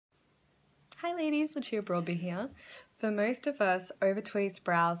Hi ladies, Lucia Broadby here. For most of us, over-tweezed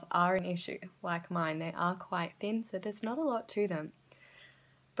brows are an issue. Like mine, they are quite thin, so there's not a lot to them.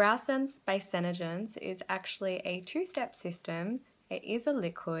 BrowSense by SeneGence is actually a two-step system. It is a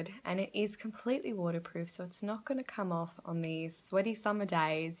liquid and it is completely waterproof, so it's not going to come off on these sweaty summer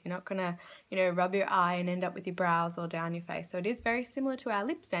days. You're not going to, rub your eye and end up with your brows all down your face. So it is very similar to our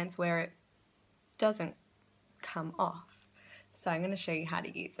lip sense where it doesn't come off. So I'm going to show you how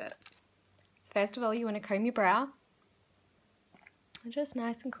to use it. First of all, you want to comb your brow, just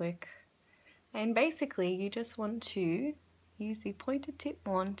nice and quick. And basically, you just want to use the pointed tip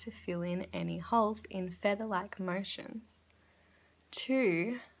wand to fill in any holes in feather-like motions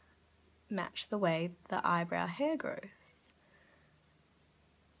to match the way the eyebrow hair grows.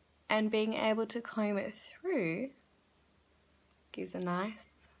 And being able to comb it through gives a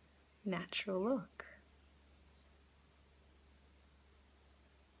nice, natural look.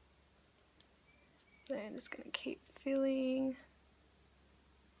 So I'm just going to keep filling.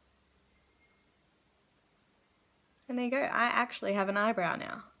 And there you go, I actually have an eyebrow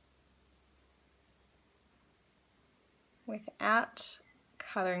now. Without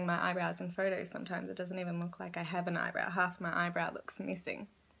colouring my eyebrows in photos, sometimes it doesn't even look like I have an eyebrow. Half my eyebrow looks missing.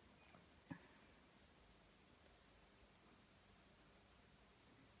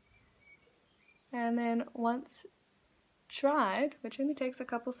 And then once dried, which only takes a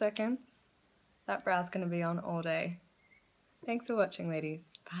couple seconds, that brow's going to be on all day. Thanks for watching,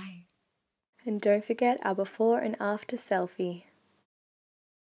 ladies. Bye. And don't forget our before and after selfie.